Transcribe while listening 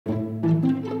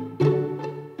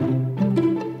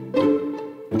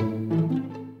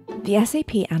The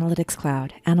SAP Analytics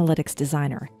Cloud Analytics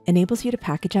Designer enables you to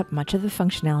package up much of the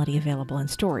functionality available in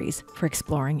Stories for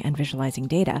exploring and visualizing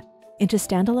data into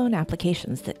standalone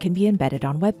applications that can be embedded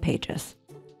on web pages.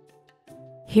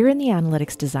 Here in the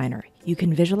Analytics Designer, you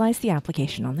can visualize the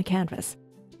application on the canvas,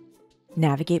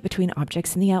 navigate between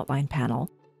objects in the Outline panel,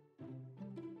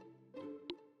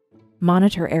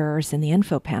 monitor errors in the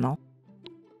Info panel,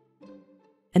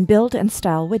 and build and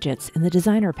style widgets in the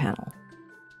Designer panel.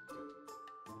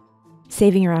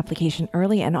 Saving your application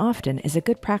early and often is a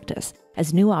good practice,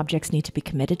 as new objects need to be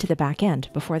committed to the back end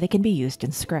before they can be used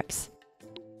in scripts.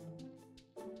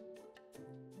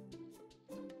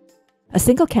 A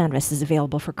single canvas is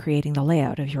available for creating the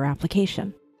layout of your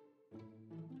application.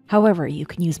 However, you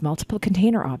can use multiple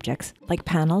container objects, like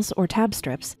panels or tab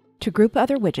strips, to group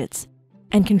other widgets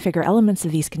and configure elements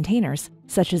of these containers,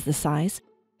 such as the size,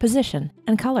 position,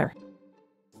 and color.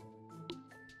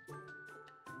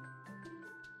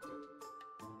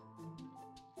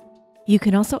 You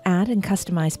can also add and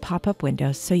customize pop-up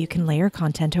windows so you can layer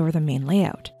content over the main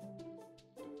layout.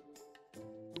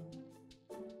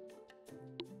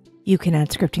 You can add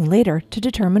scripting later to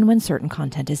determine when certain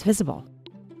content is visible.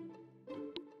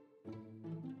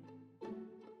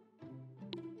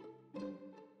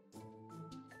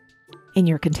 In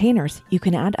your containers, you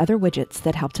can add other widgets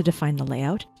that help to define the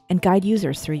layout and guide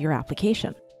users through your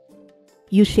application.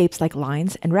 Use shapes like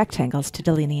lines and rectangles to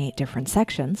delineate different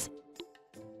sections.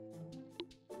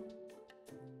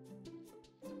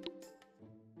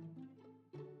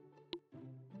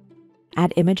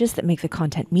 Add images that make the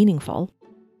content meaningful,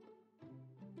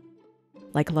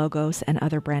 like logos and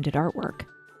other branded artwork.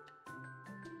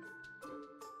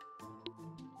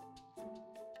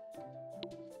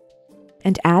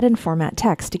 And add and format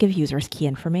text to give users key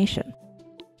information.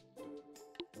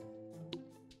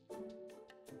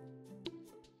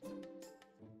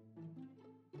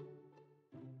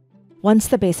 Once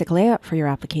the basic layout for your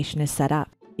application is set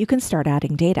up, you can start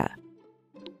adding data.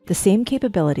 The same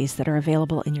capabilities that are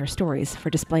available in your Stories for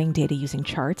displaying data using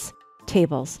charts,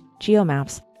 tables,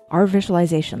 geomaps, R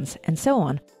visualizations, and so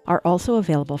on are also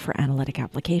available for analytic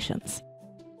applications.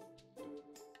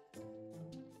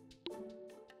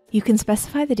 You can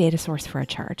specify the data source for a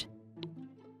chart,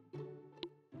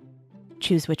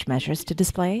 choose which measures to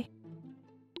display,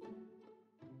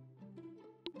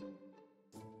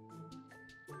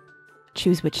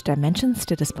 choose which dimensions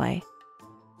to display,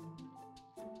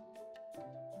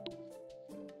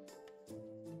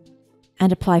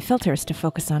 and apply filters to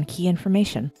focus on key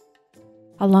information,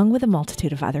 along with a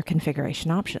multitude of other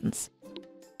configuration options.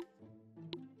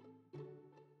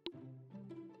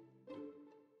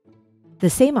 The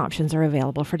same options are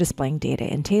available for displaying data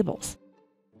in tables.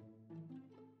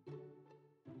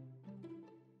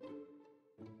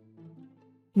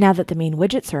 Now that the main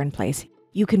widgets are in place,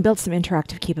 you can build some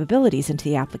interactive capabilities into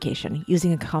the application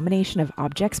using a combination of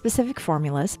object-specific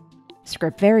formulas,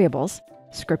 script variables,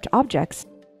 script objects,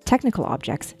 technical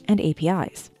objects, and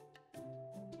APIs.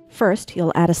 First,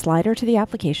 you'll add a slider to the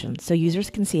application so users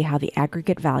can see how the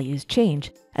aggregate values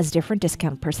change as different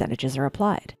discount percentages are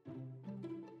applied.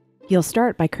 You'll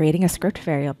start by creating a script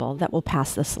variable that will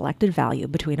pass the selected value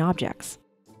between objects.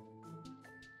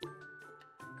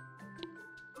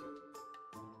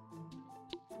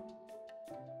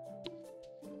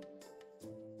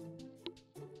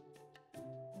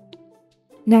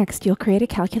 Next, you'll create a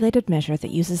calculated measure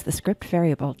that uses the script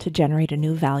variable to generate a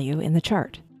new value in the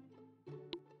chart.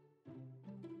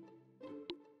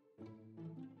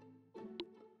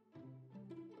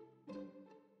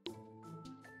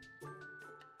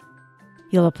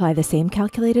 You'll apply the same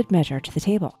calculated measure to the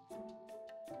table.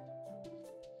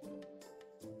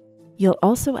 You'll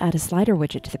also add a slider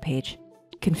widget to the page,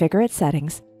 configure its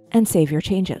settings, and save your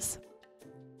changes.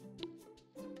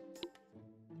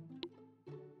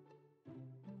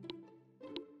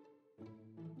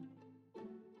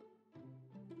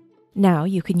 Now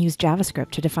you can use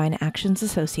JavaScript to define actions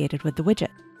associated with the widget.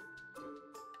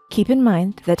 Keep in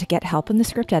mind that to get help in the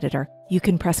script editor, you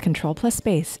can press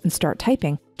Ctrl+Space and start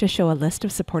typing to show a list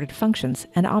of supported functions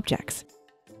and objects.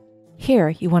 Here,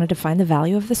 you want to define the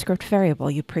value of the script variable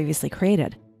you previously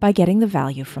created by getting the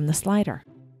value from the slider.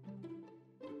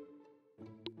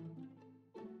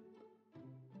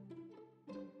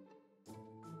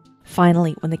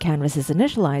 Finally, when the canvas is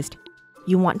initialized,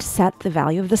 you want to set the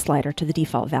value of the slider to the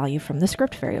default value from the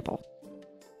script variable.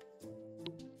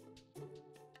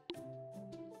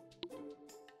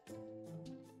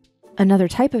 Another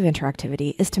type of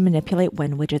interactivity is to manipulate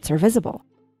when widgets are visible.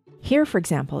 Here, for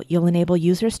example, you'll enable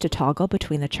users to toggle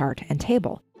between the chart and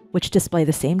table, which display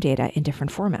the same data in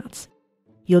different formats.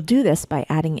 You'll do this by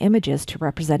adding images to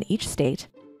represent each state,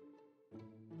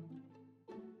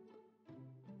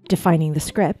 defining the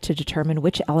script to determine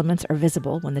which elements are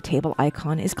visible when the table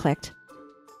icon is clicked,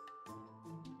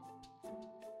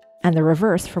 and the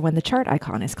reverse for when the chart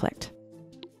icon is clicked.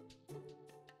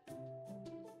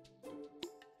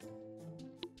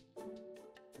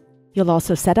 You'll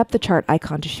also set up the chart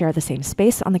icon to share the same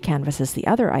space on the canvas as the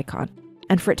other icon,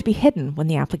 and for it to be hidden when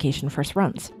the application first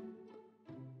runs.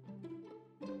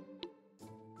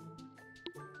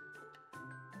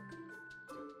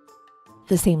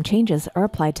 The same changes are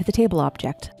applied to the table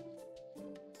object.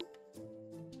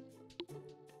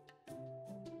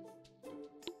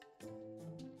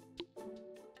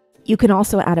 You can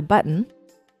also add a button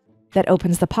that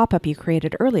opens the pop-up you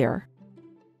created earlier,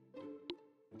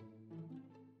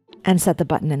 and set the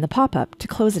button in the pop-up to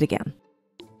close it again.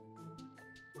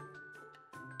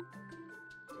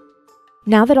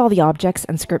 Now that all the objects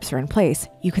and scripts are in place,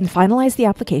 you can finalize the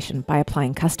application by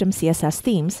applying custom CSS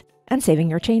themes and saving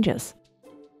your changes.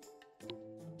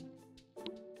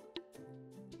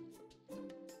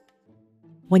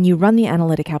 When you run the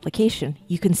Analytic application,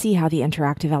 you can see how the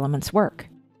interactive elements work.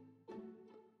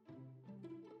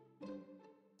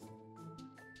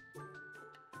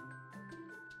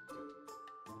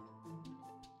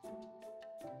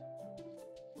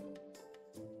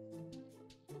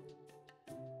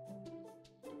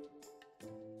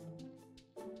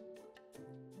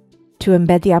 To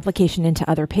embed the application into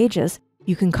other pages,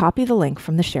 you can copy the link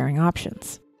from the sharing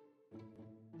options.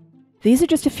 These are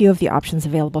just a few of the options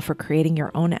available for creating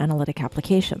your own Analytic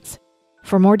applications.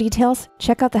 For more details,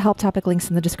 check out the help topic links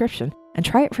in the description and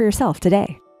try it for yourself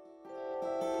today.